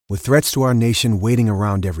With threats to our nation waiting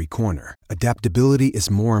around every corner, adaptability is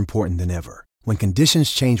more important than ever. When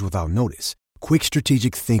conditions change without notice, quick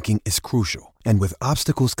strategic thinking is crucial. And with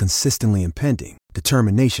obstacles consistently impending,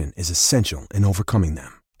 determination is essential in overcoming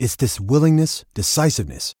them. It's this willingness,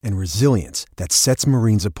 decisiveness, and resilience that sets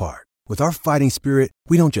Marines apart. With our fighting spirit,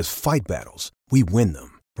 we don't just fight battles, we win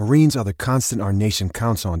them. Marines are the constant our nation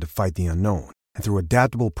counts on to fight the unknown. And through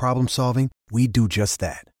adaptable problem solving, we do just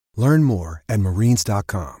that. Learn more at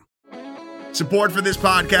marines.com. Support for this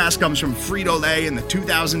podcast comes from Frito-Lay and the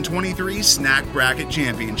 2023 Snack Bracket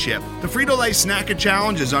Championship. The Frito-Lay Snack-It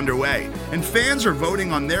Challenge is underway, and fans are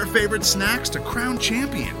voting on their favorite snacks to crown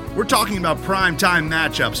champion. We're talking about prime-time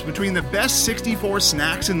matchups between the best 64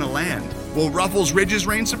 snacks in the land. Will Ruffles Ridges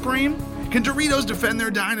reign supreme? Can Doritos defend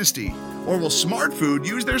their dynasty? Or will Smart Food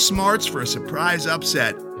use their smarts for a surprise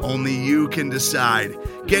upset? Only you can decide.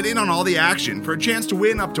 Get in on all the action for a chance to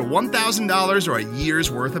win up to $1,000 or a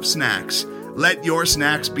year's worth of snacks. Let your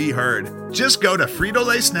snacks be heard. Just go to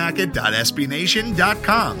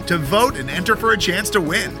fritolaysnacket.sbnation.com to vote and enter for a chance to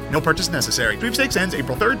win. No purchase necessary. Sweepstakes ends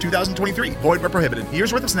April 3rd, 2023. Void where prohibited.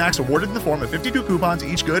 Year's worth of snacks awarded in the form of 52 coupons,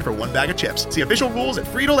 each good for one bag of chips. See official rules at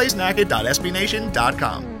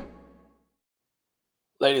fritolaysnacket.sbnation.com.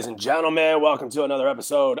 Ladies and gentlemen, welcome to another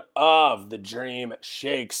episode of the Dream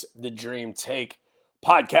Shakes, the Dream Take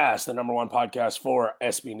podcast, the number one podcast for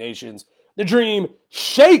SB Nation's The Dream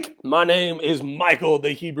Shake. My name is Michael,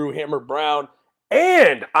 the Hebrew Hammer Brown,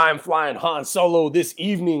 and I'm flying Han Solo this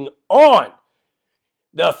evening on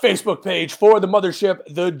the Facebook page for the mothership,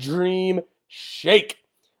 The Dream Shake.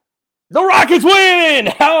 The Rockets win!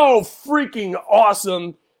 How freaking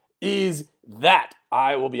awesome is that?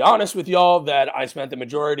 I will be honest with y'all that I spent the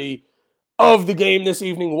majority of the game this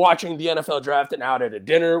evening watching the NFL draft and out at a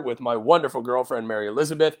dinner with my wonderful girlfriend, Mary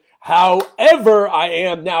Elizabeth. However, I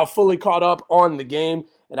am now fully caught up on the game,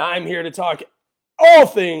 and I'm here to talk all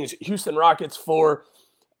things Houston Rockets for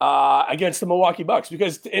against the Milwaukee Bucks.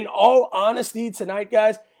 Because in all honesty tonight,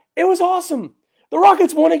 guys, it was awesome. The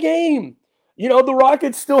Rockets won a game. You know, the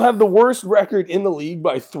Rockets still have the worst record in the league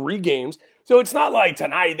by 3 games. So it's not like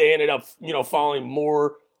tonight they ended up, falling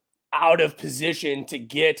more out of position to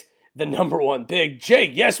get the number one pick.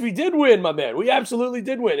 Jake, yes, we did win, my man. We absolutely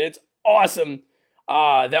did win. It's awesome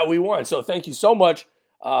that we won. So thank you so much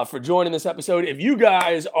for joining this episode. If you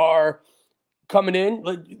guys are coming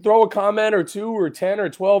in, throw a comment or 2 or 10 or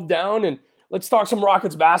 12 down, and let's talk some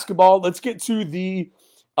Rockets basketball. Let's get to the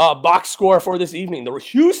box score for this evening. The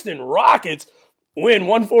Houston Rockets win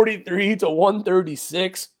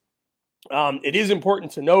 143-136. It is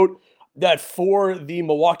important to note that for the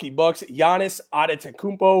Milwaukee Bucks, Giannis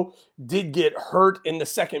Antetokounmpo did get hurt in the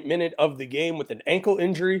second minute of the game with an ankle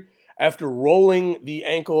injury after rolling the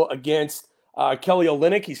ankle against Kelly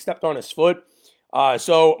Olynyk. He stepped on his foot.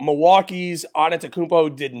 So Milwaukee's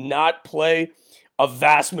Antetokounmpo did not play a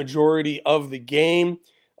vast majority of the game.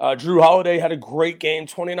 Drew Holiday had a great game,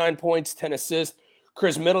 29 points, 10 assists.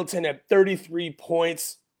 Chris Middleton had 33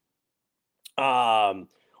 points.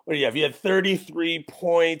 What do you have? He had 33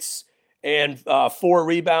 points and 4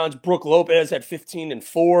 rebounds. Brook Lopez had 15 and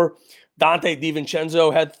 4. Dante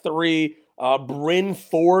DiVincenzo had 3. Bryn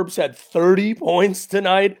Forbes had 30 points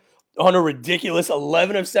tonight on a ridiculous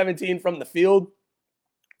 11 of 17 from the field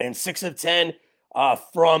and 6 of 10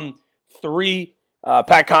 from 3.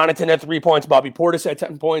 Pat Connaughton had 3 points. Bobby Portis had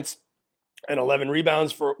 10 points and 11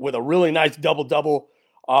 rebounds with a really nice double-double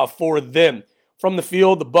for them. From the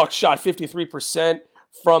field, the Bucks shot 53%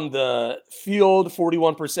 from the field,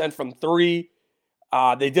 41% from 3.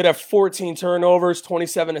 They did have 14 turnovers,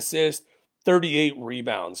 27 assists, 38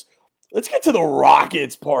 rebounds. Let's get to the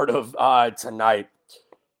Rockets part of tonight.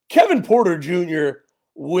 Kevin Porter Jr.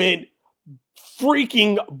 went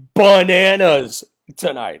freaking bananas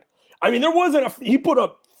tonight. I mean, he put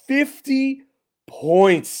up 50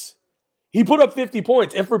 points. He put up 50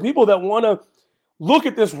 points. And for people that want to look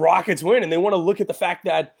at this Rockets win and they want to look at the fact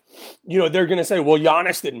that, they're going to say, well,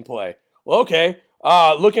 Giannis didn't play. Well, okay.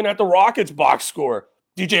 Looking at the Rockets box score,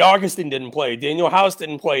 DJ Augustin didn't play. Daniel House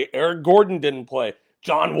didn't play. Eric Gordon didn't play.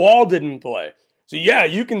 John Wall didn't play. So, yeah,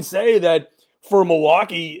 you can say that for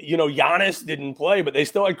Milwaukee, Giannis didn't play, but they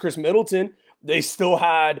still had Chris Middleton. They still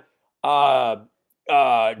had Drew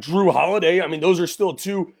Holiday. I mean, those are still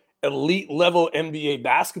 2 elite-level NBA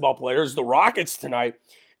basketball players. The Rockets tonight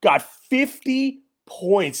got 50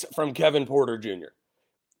 points from Kevin Porter Jr.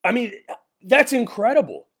 I mean, that's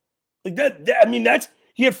incredible. He had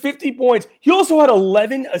 50 points. He also had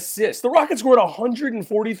 11 assists. The Rockets scored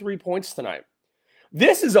 143 points tonight.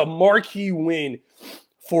 This is a marquee win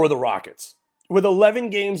for the Rockets. With 11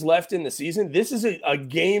 games left in the season, this is a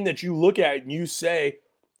game that you look at and you say,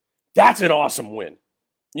 That's an awesome win.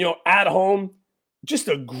 At home, just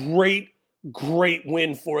a great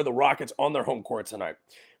win for the Rockets on their home court tonight.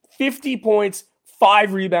 50 points,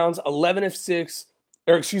 5 rebounds, 11 assists.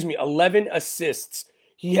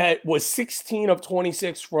 He was 16 of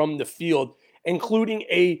 26 from the field, including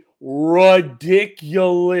a ridiculous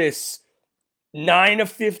 9 of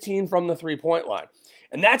 15 from the three-point line.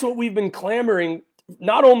 And that's what we've been clamoring,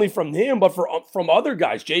 not only from him, but from other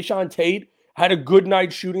guys. Jayshawn Tate had a good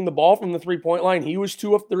night shooting the ball from the three-point line. He was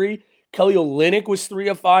 2 of 3. Kelly Olynyk was 3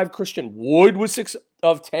 of 5. Christian Wood was 6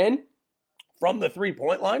 of 10 from the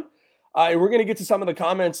three-point line. We're going to get to some of the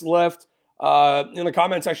comments left in the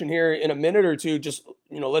comment section here in a minute or two. Just,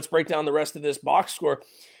 let's break down the rest of this box score.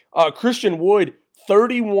 Christian Wood,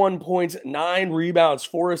 31 points, 9 rebounds,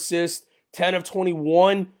 4 assists, 10 of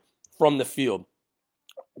 21 from the field.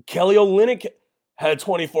 Kelly Olynyk had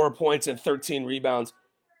 24 points and 13 rebounds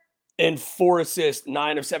and 4 assists,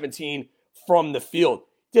 9 of 17 from the field.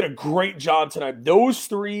 Did a great job tonight. Those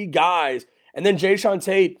 3 guys. And then Jayshawn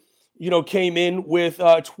Tate, came in with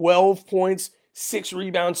 12 points, 6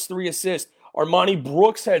 rebounds, 3 assists. Armani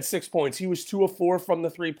Brooks had 6 points. He was 2 of 4 from the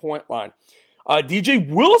three-point line. DJ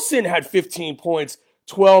Wilson had 15 points,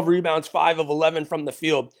 12 rebounds, 5 of 11 from the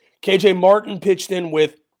field. KJ Martin pitched in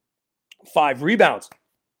with 5 rebounds.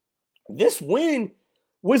 This win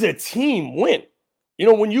was a team win.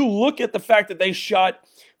 When you look at the fact that they shot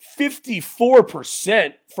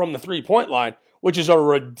 54% from the three-point line, which is a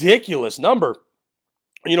ridiculous number.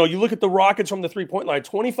 You look at the Rockets from the three-point line,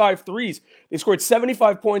 25 threes. They scored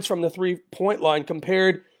 75 points from the three-point line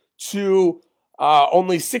compared to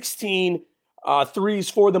only 16 threes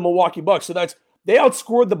for the Milwaukee Bucks. So they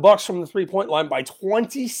outscored the Bucks from the three-point line by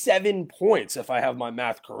 27 points, if I have my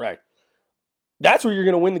math correct. That's where you're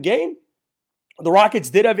going to win the game. The Rockets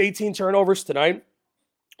did have 18 turnovers tonight.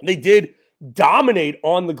 They did dominate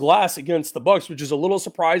on the glass against the Bucks, which is a little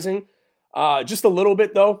surprising. Just a little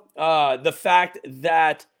bit, though. The fact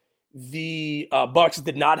that the Bucks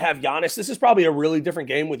did not have Giannis. This is probably a really different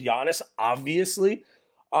game with Giannis, obviously.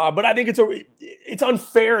 But I think it's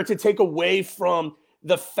unfair to take away from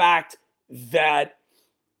the fact that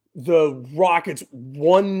the Rockets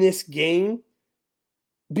won this game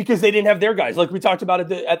because they didn't have their guys. Like we talked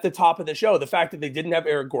about at the top of the show, the fact that they didn't have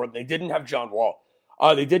Eric Gordon, they didn't have John Wall,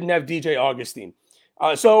 they didn't have DJ Augustine.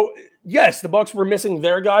 So yes, the Bucks were missing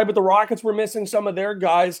their guy, but the Rockets were missing some of their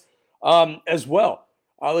guys as well.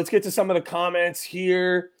 Let's get to some of the comments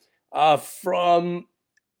here from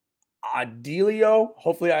Adelio.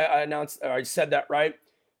 Hopefully I said that right.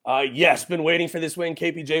 Yes, been waiting for this win.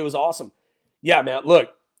 KPJ was awesome. Yeah, man.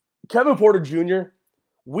 Look, Kevin Porter Jr.,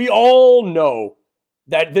 we all know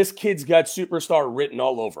that this kid's got superstar written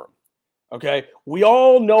all over him. Okay? We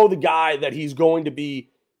all know the guy that he's going to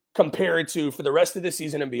be compared to for the rest of the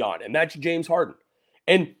season and beyond, and that's James Harden.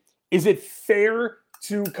 And is it fair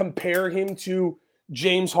to compare him to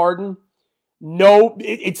James Harden? No,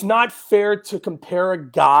 it's not fair to compare a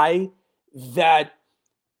guy that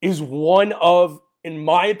is one of, in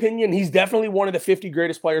my opinion, he's definitely one of the 50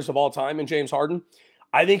 greatest players of all time in James Harden.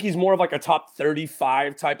 I think he's more of like a top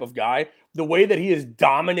 35 type of guy. The way that he has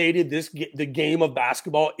dominated the game of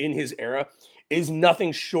basketball in his era is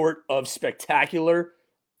nothing short of spectacular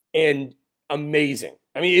and amazing.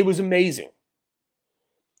 I mean, it was amazing.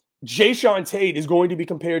 Jayshawn Tate is going to be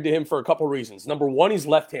compared to him for a couple reasons. Number one, he's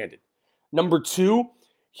left-handed. Number two,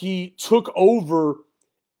 he took over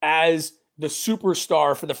as the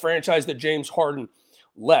superstar for the franchise that James Harden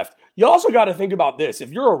left. You also got to think about this.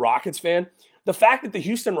 If you're a Rockets fan, the fact that the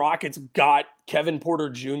Houston Rockets got Kevin Porter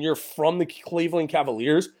Jr. from the Cleveland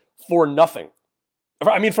Cavaliers for nothing.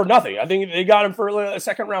 I mean, for nothing. I think they got him for a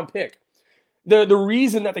second-round pick. The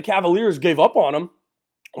reason that the Cavaliers gave up on him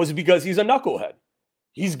was because he's a knucklehead.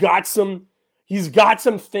 He's got some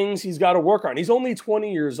things he's got to work on. He's only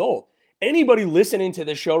 20 years old. Anybody listening to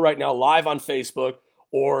this show right now live on Facebook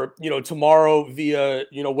or, tomorrow via,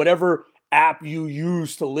 whatever app you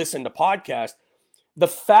use to listen to podcasts, the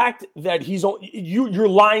fact that you're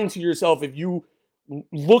lying to yourself if you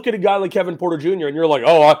look at a guy like Kevin Porter Jr. and you're like,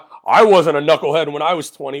 oh, I wasn't a knucklehead when I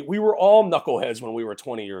was 20. We were all knuckleheads when we were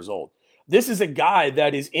 20 years old. This is a guy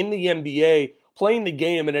that is in the NBA playing the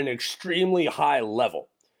game at an extremely high level,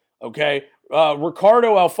 okay?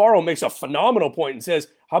 Ricardo Alfaro makes a phenomenal point and says,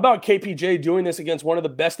 how about KPJ doing this against one of the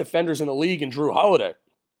best defenders in the league in Drew Holiday?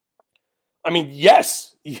 I mean,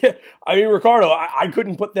 yes. Yeah. I mean, Ricardo, I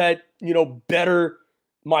couldn't put that, better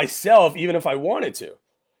myself, even if I wanted to.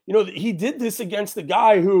 He did this against the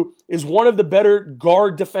guy who is one of the better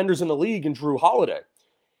guard defenders in the league in Drew Holiday.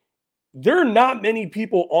 There are not many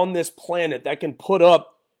people on this planet that can put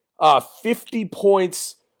up 50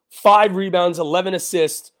 points, 5 rebounds, 11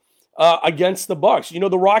 assists against the Bucks.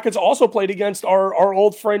 The Rockets also played against our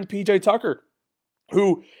old friend PJ Tucker,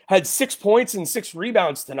 who had 6 points and 6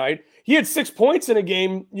 rebounds tonight. He had 6 points in a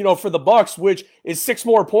game, for the Bucks, which is 6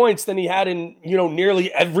 more points than he had in,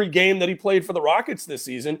 nearly every game that he played for the Rockets this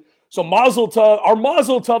season. So our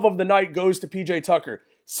mazel tov of the night goes to PJ Tucker.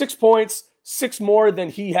 6 points, 6 more than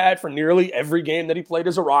he had for nearly every game that he played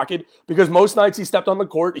as a Rocket, because most nights he stepped on the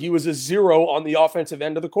court, he was a 0 on the offensive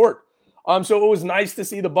end of the court. So it was nice to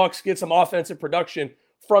see the Bucks get some offensive production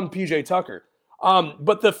from PJ Tucker.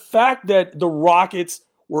 But the fact that the Rockets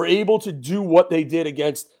were able to do what they did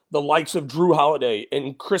against the likes of Drew Holiday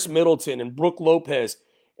and Chris Middleton and Brook Lopez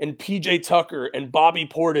and PJ Tucker and Bobby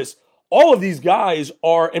Portis, all of these guys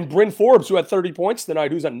and Bryn Forbes, who had 30 points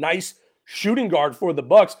tonight, who's a nice shooting guard for the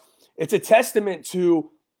Bucks. It's a testament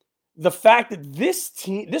to the fact that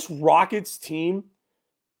this Rockets team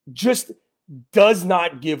just does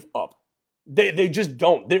not give up. They just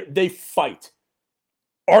don't. They fight.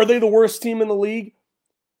 Are they the worst team in the league?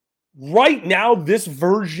 Right now, this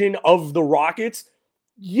version of the Rockets,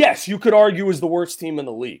 yes, you could argue is the worst team in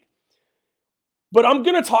the league. But I'm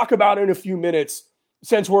going to talk about it in a few minutes,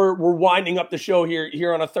 since we're winding up the show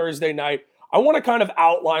here on a Thursday night. I want to kind of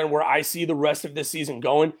outline where I see the rest of this season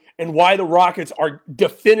going and why the Rockets are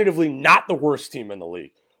definitively not the worst team in the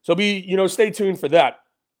league. So stay tuned for that.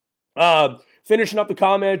 Finishing up the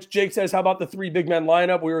comments, Jake says, how about the 3 big men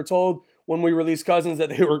lineup? We were told when we released Cousins that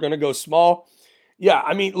they were going to go small. Yeah,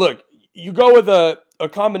 look, you go with a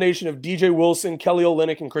combination of DJ Wilson, Kelly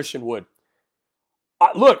Olynyk, and Christian Wood.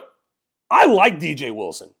 Look, I like DJ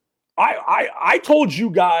Wilson. I told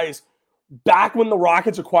you guys back when the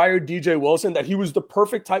Rockets acquired DJ Wilson that he was the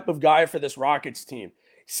perfect type of guy for this Rockets team.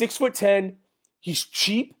 6'10", he's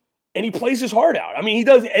cheap, and he plays his heart out. He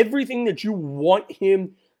does everything that you want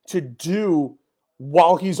him to do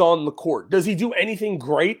while he's on the court. Does he do anything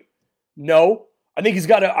great? No. I think he's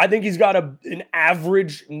got an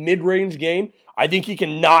average mid-range game. I think he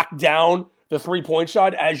can knock down the three-point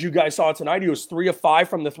shot. As you guys saw tonight, he was 3 of 5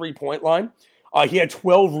 from the three-point line. He had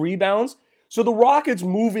 12 rebounds. So the Rockets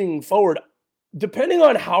moving forward, depending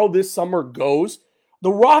on how this summer goes,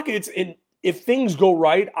 the Rockets, if things go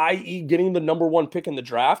right, i.e. getting the number 1 pick in the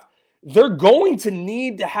draft, they're going to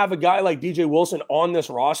need to have a guy like DJ Wilson on this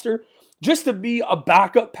roster just to be a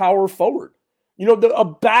backup power forward. A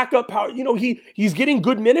backup power, he's getting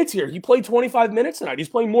good minutes here. He played 25 minutes tonight. He's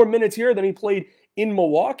playing more minutes here than he played in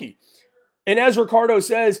Milwaukee. And as Ricardo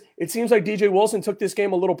says, it seems like DJ Wilson took this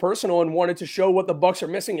game a little personal and wanted to show what the Bucks are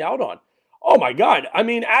missing out on. Oh my God.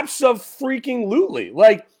 Abso-freaking-lutely.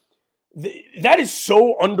 That is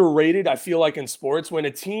so underrated, I feel like, in sports. When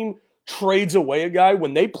a team trades away a guy,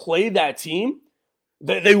 when they play that team,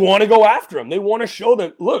 they want to go after him. They want to show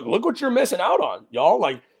them, look what you're missing out on, y'all.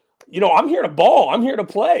 I'm here to ball. I'm here to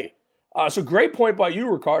play. So great point by you,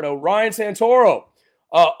 Ricardo. Ryan Santoro,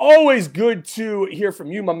 always good to hear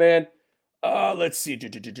from you, my man. Let's see.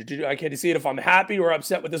 I can't see it if I'm happy or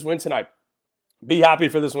upset with this win tonight. Be happy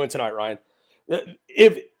for this win tonight, Ryan.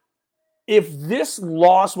 If this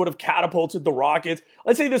loss would have catapulted the Rockets,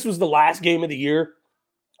 let's say this was the last game of the year,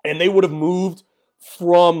 and they would have moved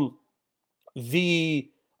from the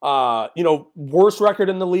worst record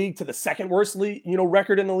in the league to the second worst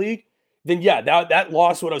record in the league, then yeah, that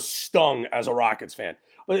loss would have stung as a Rockets fan.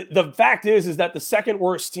 But the fact is that the second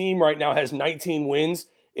worst team right now has 19 wins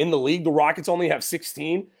in the league. The Rockets only have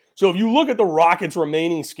 16. So if you look at the Rockets'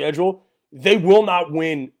 remaining schedule, they will not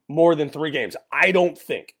win more than 3 games, I don't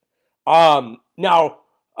think. Now,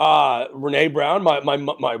 Renee Brown,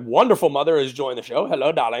 my wonderful mother, has joined the show.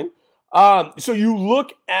 Hello, darling. So you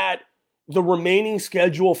look at the remaining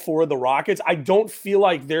schedule for the Rockets, I don't feel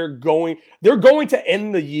like they're going to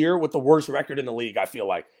end the year with the worst record in the league, I feel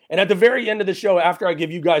like. And at the very end of the show, after I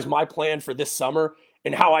give you guys my plan for this summer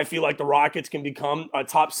and how I feel like the Rockets can become a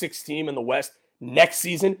top 6 team in the West next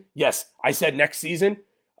season, yes, I said next season,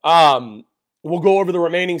 we'll go over the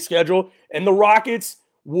remaining schedule. And the Rockets,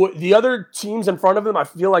 the other teams in front of them, I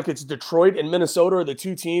feel like it's Detroit and Minnesota are the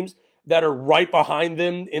 2 teams that are right behind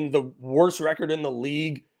them in the worst record in the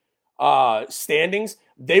league standings.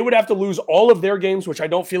 They would have to lose all of their games, which I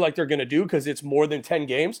don't feel like they're going to do because it's more than 10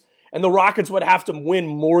 games. And the Rockets would have to win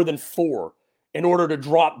more than 4 in order to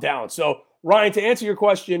drop down. So, Ryan, to answer your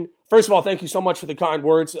question, first of all, thank you so much for the kind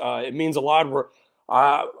words. It means a lot.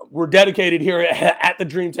 We're dedicated here at the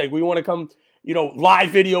Dream Take. We want to come, live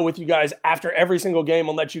video with you guys after every single game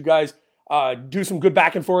and let you guys do some good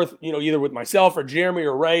back and forth, either with myself or Jeremy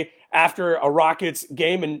or Ray after a Rockets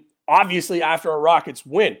game and obviously after a Rockets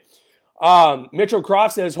win. Mitchell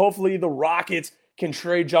Croft says, hopefully the Rockets can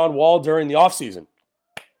trade John Wall during the offseason.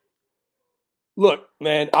 Look,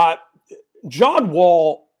 man, John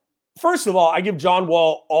Wall, first of all, I give John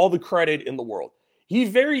Wall all the credit in the world. He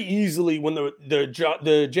very easily, when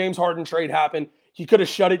the James Harden trade happened, he could have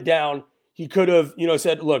shut it down. He could have,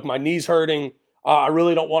 said, look, my knee's hurting. I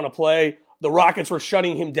really don't want to play. The Rockets were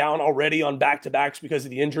shutting him down already on back-to-backs because of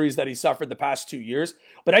the injuries that he suffered the past 2 years.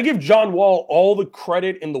 But I give John Wall all the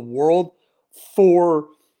credit in the world for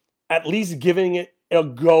at least giving it a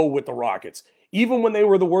go with the Rockets. Even when they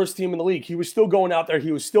were the worst team in the league, he was still going out there.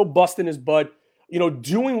 He was still busting his butt,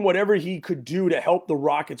 doing whatever he could do to help the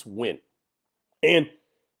Rockets win. And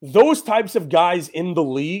those types of guys in the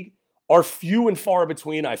league are few and far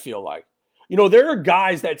between, I feel like. There are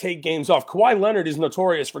guys that take games off. Kawhi Leonard is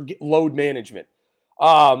notorious for load management.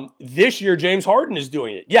 This year, James Harden is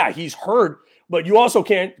doing it. Yeah, he's hurt, but you also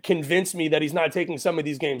can't convince me that he's not taking some of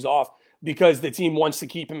these games off because the team wants to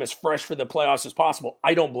keep him as fresh for the playoffs as possible.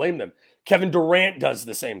 I don't blame them. Kevin Durant does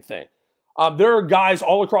the same thing. There are guys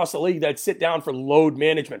all across the league that sit down for load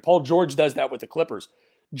management. Paul George does that with the Clippers.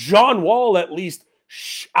 John Wall at least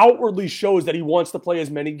outwardly shows that he wants to play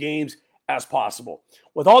as many games as possible.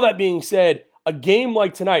 With all that being said, a game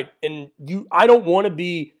like tonight, I don't want to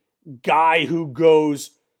be guy who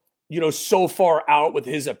goes, so far out with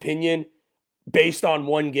his opinion based on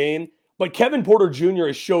one game, but Kevin Porter Jr.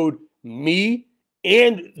 has showed me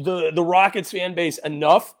and the Rockets fan base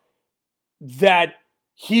enough that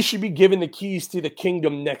he should be given the keys to the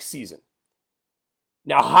kingdom next season.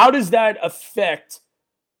 Now, how does that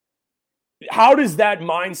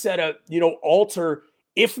mindset, alter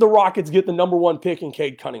if the Rockets get the number one pick in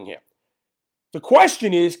Cade Cunningham? The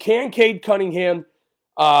question is, can Cade Cunningham,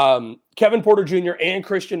 Kevin Porter Jr., and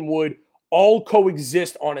Christian Wood all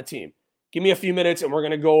coexist on a team? Give me a few minutes, and we're going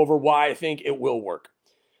to go over why I think it will work.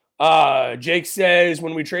 Jake says,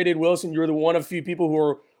 when we traded Wilson, you're the one of few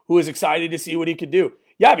people who is excited to see what he could do.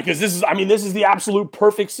 Yeah, because this is the absolute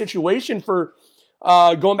perfect situation for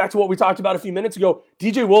going back to what we talked about a few minutes ago.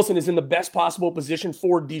 DJ Wilson is in the best possible position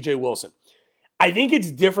for DJ Wilson. I think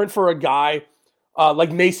it's different for a guy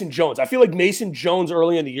like Mason Jones. I feel like Mason Jones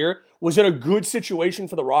early in the year was in a good situation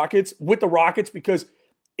for the Rockets because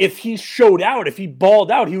if he showed out, if he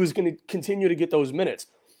balled out, he was going to continue to get those minutes.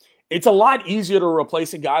 It's a lot easier to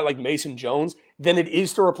replace a guy like Mason Jones than it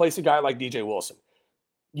is to replace a guy like DJ Wilson.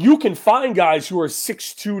 You can find guys who are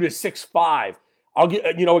 6'2 to 6'5". I'll get,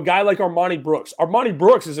 a guy like Armani Brooks. Armani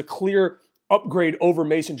Brooks is a clear upgrade over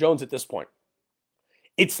Mason Jones at this point.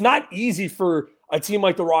 It's not easy for a team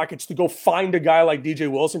like the Rockets to go find a guy like DJ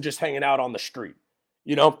Wilson just hanging out on the street,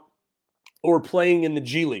 or playing in the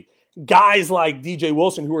G League. Guys like DJ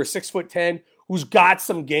Wilson who are 6'10", who's got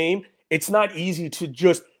some game. It's not easy to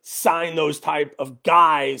just sign those type of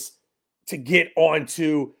guys to get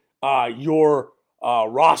onto your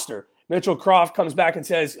roster. Mitchell Croft comes back and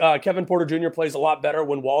says, Kevin Porter Jr. plays a lot better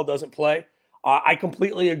when Wall doesn't play. I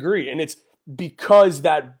completely agree. And it's because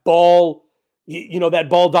that ball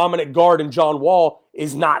dominant guard in John Wall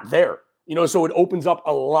is not there. So it opens up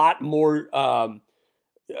a lot more,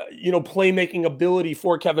 playmaking ability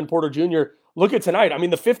for Kevin Porter Jr. Look at tonight.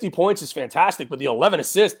 The 50 points is fantastic, but the 11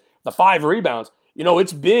 assists, the 5 rebounds,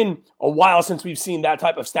 it's been a while since we've seen that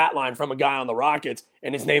type of stat line from a guy on the Rockets,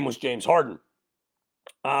 and his name was James Harden.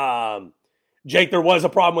 Jake, there was a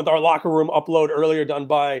problem with our locker room upload earlier done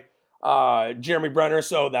by Jeremy Brenner,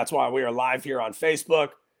 so that's why we are live here on Facebook.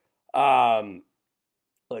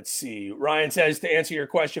 Let's see. Ryan says, to answer your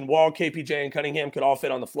question, Wall, KPJ, and Cunningham could all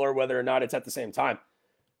fit on the floor, whether or not it's at the same time.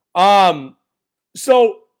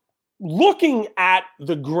 So looking at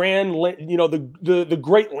the grand, the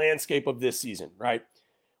great landscape of this season, right?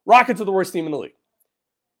 Rockets are the worst team in the league.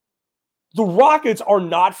 The Rockets are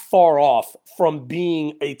not far off from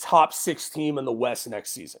being a top 6 team in the West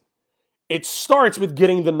next season. It starts with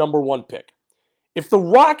getting the number 1 pick. If the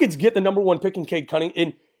Rockets get the number 1 pick in Cade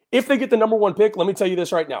Cunningham, if they get the number 1 pick, let me tell you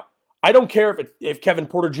this right now. I don't care if Kevin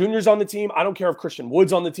Porter Jr. is on the team. I don't care if Christian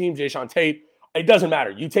Wood's on the team, Jayshawn Tate. It doesn't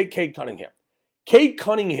matter. You take Cade Cunningham. Cade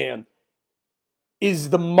Cunningham is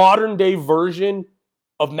the modern day version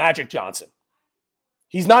of Magic Johnson.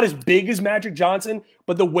 He's not as big as Magic Johnson,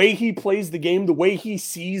 but the way he plays the game, the way he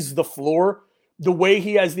sees the floor, the way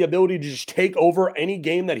he has the ability to just take over any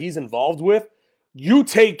game that he's involved with, you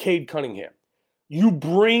take Cade Cunningham. You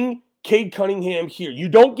bring Cade Cunningham here. You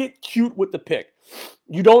don't get cute with the pick.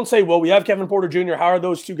 You don't say, well, we have Kevin Porter Jr. How are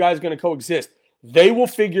those two guys going to coexist? They will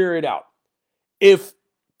figure it out. If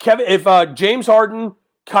James Harden,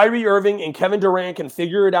 Kyrie Irving, and Kevin Durant can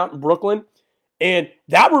figure it out in Brooklyn, and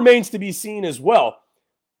that remains to be seen as well,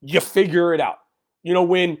 you figure it out.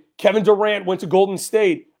 When Kevin Durant went to Golden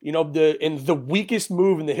State, in the weakest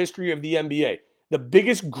move in the history of the NBA, the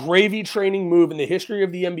biggest gravy training move in the history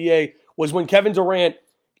of the NBA was when Kevin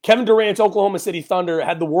Durant's Oklahoma City Thunder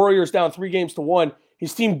had the Warriors down 3-1.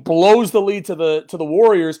 His team blows the lead to the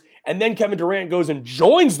Warriors, and then Kevin Durant goes and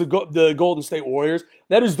joins the Golden State Warriors.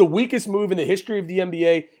 That is the weakest move in the history of the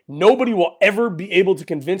NBA. Nobody will ever be able to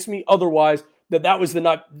convince me otherwise that was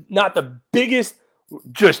not the biggest,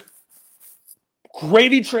 just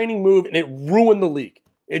gravy training move, and it ruined the league.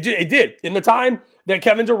 It did. In the time that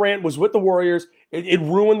Kevin Durant was with the Warriors, it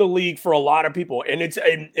ruined the league for a lot of people.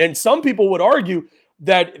 And some people would argue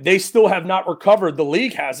that they still have not recovered, the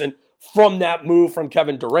league hasn't, from that move from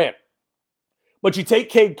Kevin Durant. But you take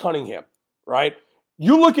Cade Cunningham, right?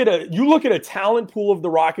 You look at a talent pool of the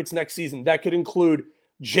Rockets next season that could include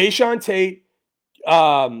Jayshawn Tate,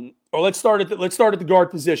 or let's start at the guard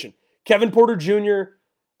position. Kevin Porter Jr.,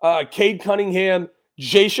 Cade Cunningham,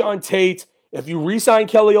 Jayshawn Tate. If you re-sign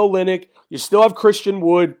Kelly Olynyk, you still have Christian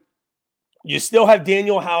Wood, you still have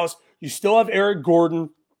Daniel House, you still have Eric Gordon,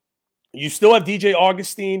 you still have DJ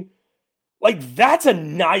Augustine. Like, that's a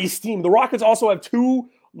nice team. The Rockets also have 2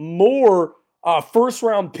 more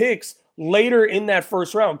first-round picks later in that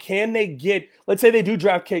first round. Can they get, let's say they do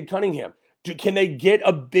draft Cade Cunningham, can they get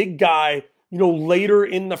a big guy, later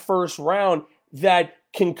in the first round that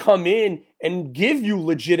can come in and give you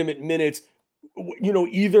legitimate minutes,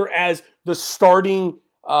 either as the starting,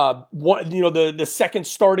 the second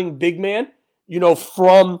starting big man,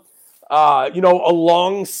 from,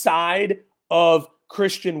 alongside of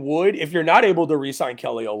Christian Wood, if you're not able to re-sign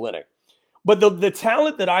Kelly Olynyk. But the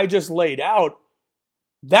talent that I just laid out,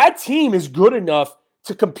 that team is good enough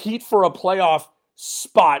to compete for a playoff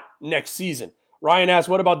spot next season. Ryan asks,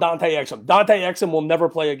 what about Dante Exum? Dante Exum will never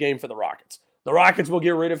play a game for the Rockets. The Rockets will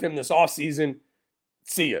get rid of him this offseason.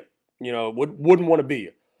 See ya. Wouldn't want to be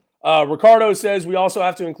you. Ricardo says we also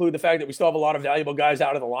have to include the fact that we still have a lot of valuable guys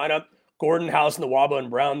out of the lineup. Gordon, House, Nwaba, and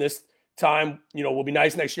Brown this time, will be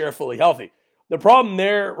nice next year if fully healthy. The problem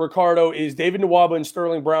there, Ricardo, is David Nwaba and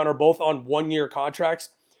Sterling Brown are both on 1-year contracts.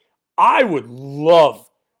 I would love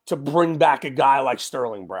to bring back a guy like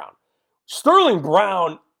Sterling Brown. Sterling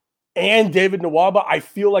Brown and David Nwaba, I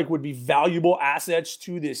feel like would be valuable assets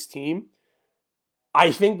to this team.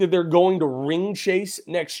 I think that they're going to ring chase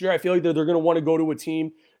next year. I feel like that they're going to want to go to a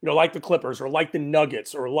team, like the Clippers or like the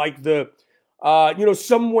Nuggets or like the,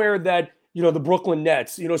 somewhere that, the Brooklyn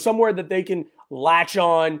Nets, somewhere that they can latch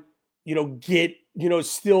on, get,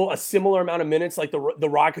 still a similar amount of minutes like the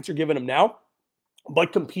Rockets are giving them now,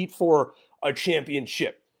 but compete for a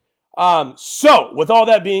championship. So with all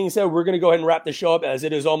that being said, we're going to go ahead and wrap the show up as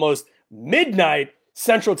it is almost midnight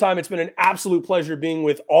Central Time. It's been an absolute pleasure being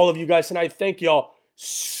with all of you guys tonight. Thank y'all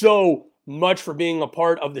so much for being a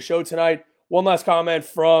part of the show tonight. One last comment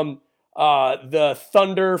from the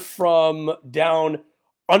Thunder from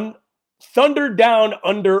Thunder down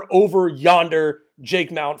under over yonder,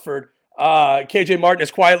 Jake Mountford. KJ Martin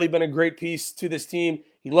has quietly been a great piece to this team.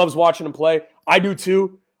 He loves watching him play. I do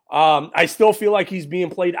too. I still feel like he's being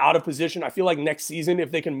played out of position. I feel like next season,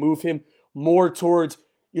 if they can move him more towards,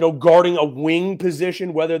 guarding a wing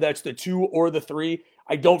position, whether that's the 2 or the 3,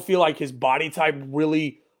 I don't feel like his body type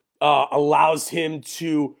really allows him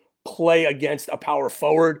to play against a power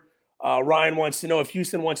forward. Ryan wants to know if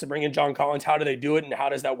Houston wants to bring in John Collins, how do they do it, and how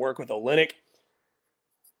does that work with Olynyk?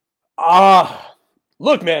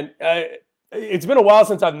 Look, man, it's been a while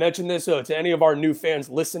since I've mentioned this, so to any of our new fans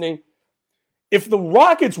listening, if the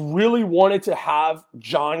Rockets really wanted to have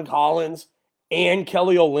John Collins and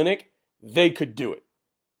Kelly Olynyk, they could do it.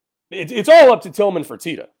 It's all up to Tillman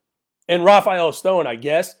Fertitta and Rafael Stone, I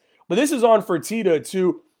guess. But this is on Fertitta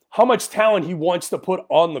to how much talent he wants to put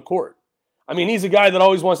on the court. I mean, he's a guy that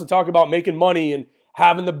always wants to talk about making money and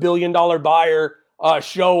having the $1 billion buyer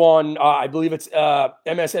show on, I believe it's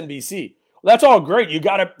MSNBC. Well, that's all great. You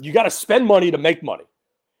gotta spend money to make money.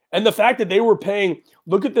 And the fact that they were paying,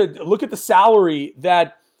 look at the salary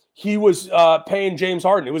that he was paying James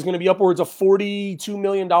Harden. It was going to be upwards of $42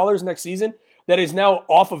 million next season. That is now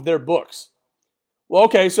off of their books. Well,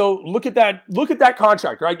 okay, so look at that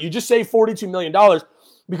contract, right? You just say $42 million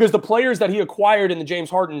because the players that he acquired in the James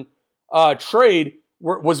Harden trade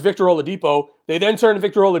was Victor Oladipo. They then turned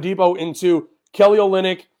Victor Oladipo into Kelly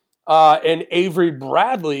Olynyk and Avery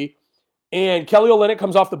Bradley. And Kelly Olynyk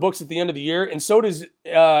comes off the books at the end of the year, and so does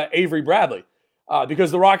Avery Bradley because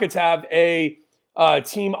the Rockets have a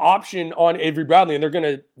team option on Avery Bradley, and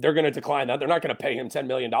they're gonna decline that. They're not going to pay him $10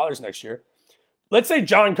 million next year. Let's say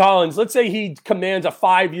John Collins, let's say he commands a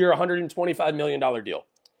 5-year, $125 million deal,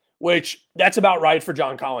 which that's about right for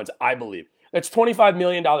John Collins, I believe. That's $25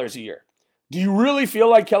 million a year. Do you really feel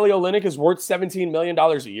like Kelly Olynyk is worth $17 million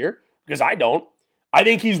a year? Because I don't. I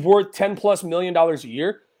think he's worth $10+ million a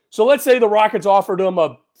year. So let's say the Rockets offered him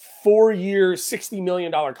a 4-year, $60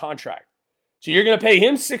 million contract. So you're going to pay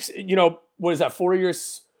him what is that, 4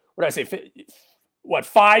 years? What did I say?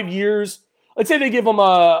 5 years? Let's say they give him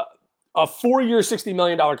a 4-year, $60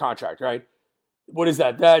 million contract, right? What is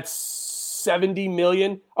that? That's $70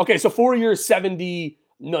 million. Okay, so 4 years, $70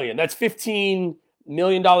 million. That's $15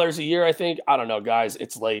 million a year, I think. I don't know, guys.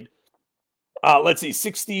 It's late. Let's see,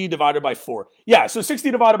 60 divided by 4. Yeah, so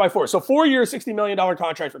 60 divided by 4. So 4 years, $60 million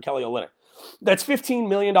contract for Kelly Olynyk. That's $15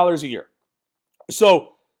 million a year.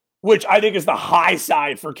 So, which I think is the high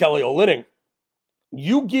side for Kelly Olynyk.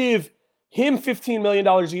 You give him $15 million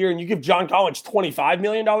a year and you give John Collins $25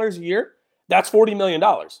 million a year, that's $40 million.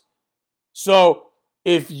 So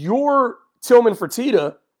if you're Tillman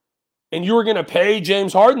Fertitta and you were going to pay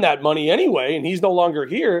James Harden that money anyway, and he's no longer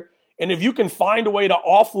here, and if you can find a way to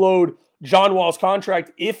offload John Wall's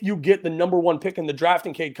contract if you get the number 1 pick in the draft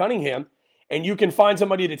in Cade Cunningham, and you can find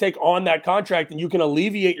somebody to take on that contract and you can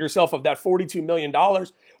alleviate yourself of that $42 million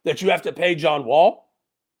that you have to pay John Wall,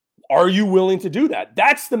 are you willing to do that?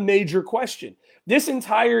 That's the major question. This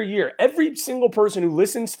entire year, every single person who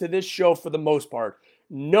listens to this show for the most part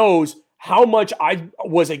knows how much I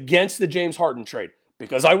was against the James Harden trade,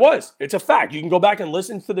 because I was. It's a fact. You can go back and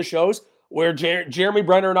listen to the shows where Jeremy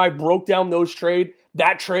Brenner and I broke down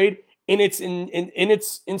that trade in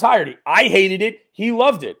its entirety. I hated it. He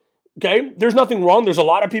loved it. Okay? There's nothing wrong. There's a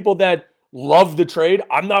lot of people that love the trade.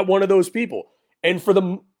 I'm not one of those people. And for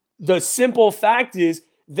the simple fact is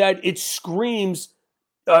that it screams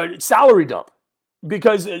salary dump,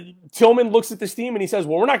 because Tillman looks at this team and he says,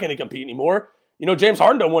 well, we're not going to compete anymore. James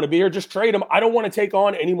Harden don't want to be here. Just trade him. I don't want to take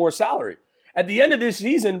on any more salary. At the end of this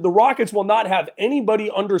season, the Rockets will not have anybody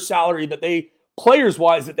under salary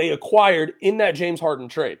players-wise, that they acquired in that James Harden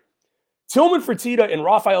trade. Tillman Fertitta and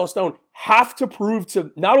Rafael Stone have to prove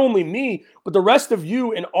to not only me, but the rest of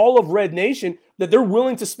you and all of Red Nation that they're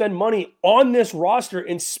willing to spend money on this roster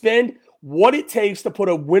and spend what it takes to put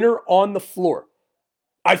a winner on the floor.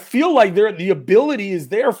 I feel like the ability is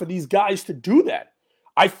there for these guys to do that.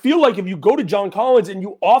 I feel like if you go to John Collins and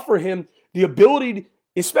you offer him the ability,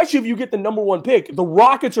 especially if you get the number 1 pick, the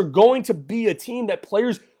Rockets are going to be a team that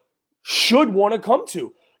players should want to come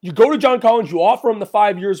to. You go to John Collins, you offer him the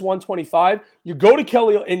 5 years, 125. You go to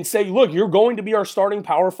Kelly and say, look, you're going to be our starting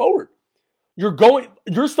power forward. Your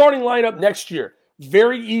starting lineup next year,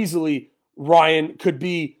 very easily, Ryan, could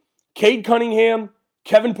be Cade Cunningham,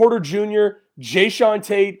 Kevin Porter Jr., Jayshawn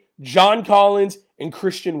Tate, John Collins, and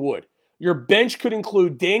Christian Wood. Your bench could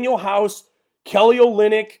include Daniel House, Kelly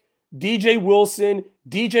Olynyk, DJ Wilson,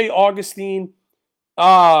 DJ Augustine,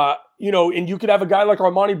 and you could have a guy like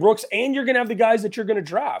Armani Brooks, and you're going to have the guys that you're going to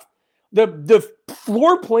draft. The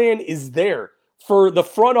floor plan is there for the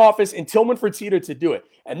front office and Tillman Fertitta to do it.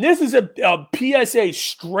 And this is a PSA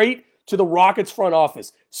straight to the Rockets front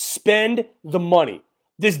office. Spend the money.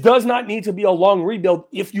 This does not need to be a long rebuild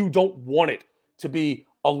if you don't want it to be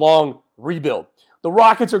a long rebuild. The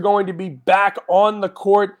Rockets are going to be back on the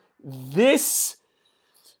court this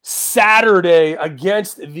Saturday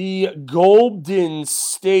against the Golden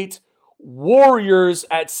State Warriors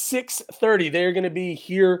at 6:30. They're going to be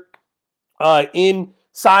here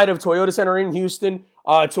inside of Toyota Center in Houston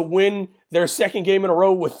to win their second game in a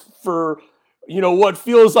row for what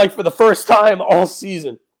feels like for the first time all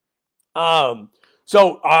season.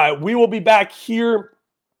 So we will be back here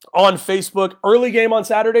on Facebook. Early game on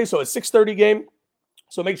Saturday, so a 6:30 game.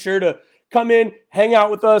 So make sure to come in, hang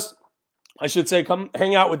out with us. I should say come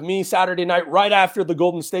hang out with me Saturday night right after the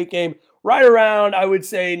Golden State game, right around, I would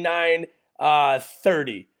say,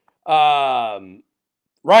 9:30. Ryan,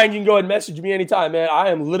 you can go ahead and message me anytime, man. I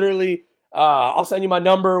am literally, I'll send you my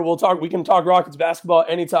number. We can talk Rockets basketball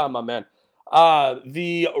anytime, my man.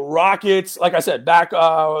 The Rockets, like I said, back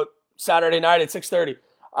Saturday night at 6:30.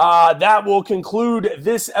 That will conclude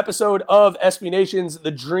this episode of SB Nation's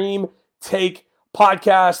The Dream Take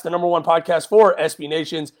podcast, the number 1 podcast for SB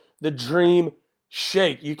Nation's The Dream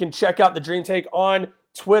Shake. You can check out The Dream Take on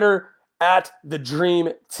Twitter at The Dream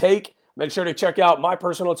Take. Make sure to check out my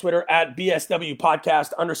personal Twitter at BSW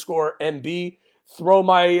Podcast _MB. Throw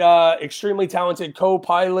my extremely talented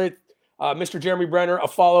co-pilot, Mr. Jeremy Brenner, a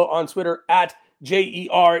follow on Twitter at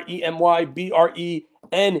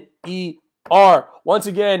JEREMYBRENER. Once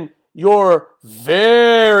again, your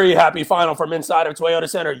very happy final from inside of Toyota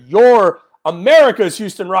Center. Your America's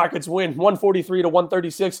Houston Rockets win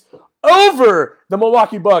 143-136 over the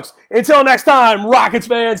Milwaukee Bucks. Until next time, Rockets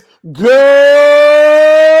fans, go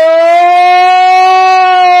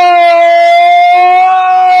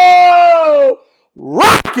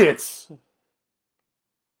Rockets!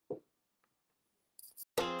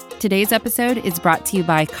 Today's episode is brought to you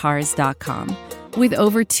by Cars.com. With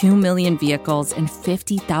over 2 million vehicles and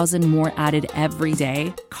 50,000 more added every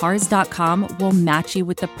day, Cars.com will match you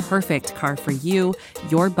with the perfect car for you,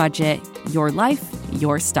 your budget, your life,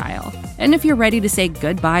 your style. And if you're ready to say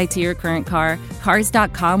goodbye to your current car,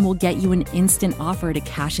 Cars.com will get you an instant offer to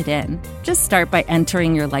cash it in. Just start by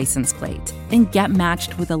entering your license plate and get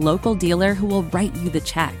matched with a local dealer who will write you the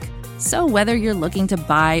check. So whether you're looking to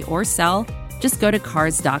buy or sell, just go to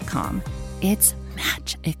Cars.com. It's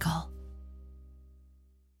magical.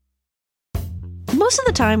 Most of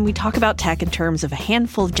the time, we talk about tech in terms of a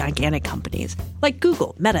handful of gigantic companies, like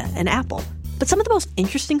Google, Meta, and Apple. But some of the most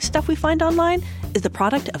interesting stuff we find online is the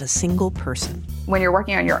product of a single person. When you're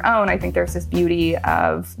working on your own, I think there's this beauty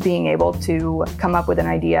of being able to come up with an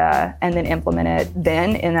idea and then implement it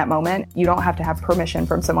then in that moment. You don't have to have permission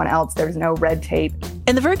from someone else. There's no red tape.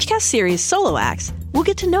 In the Vergecast series Solo Acts, we'll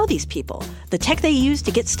get to know these people, the tech they use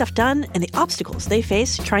to get stuff done, and the obstacles they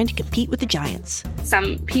face trying to compete with the giants.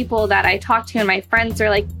 Some people that I talk to and my friends are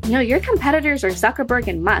like, your competitors are Zuckerberg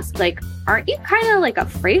and Musk. Like, aren't you kind of like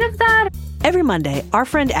afraid of that? Every Monday, our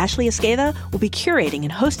friend Ashley Esqueda will be curating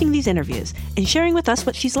and hosting these interviews and sharing with us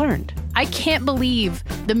what she's learned. I can't believe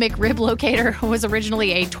the McRib locator was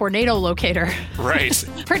originally a tornado locator. Right.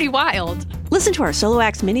 Pretty wild. Listen to our Solo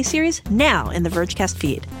Acts miniseries now in the Vergecast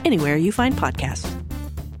feed, anywhere you find podcasts.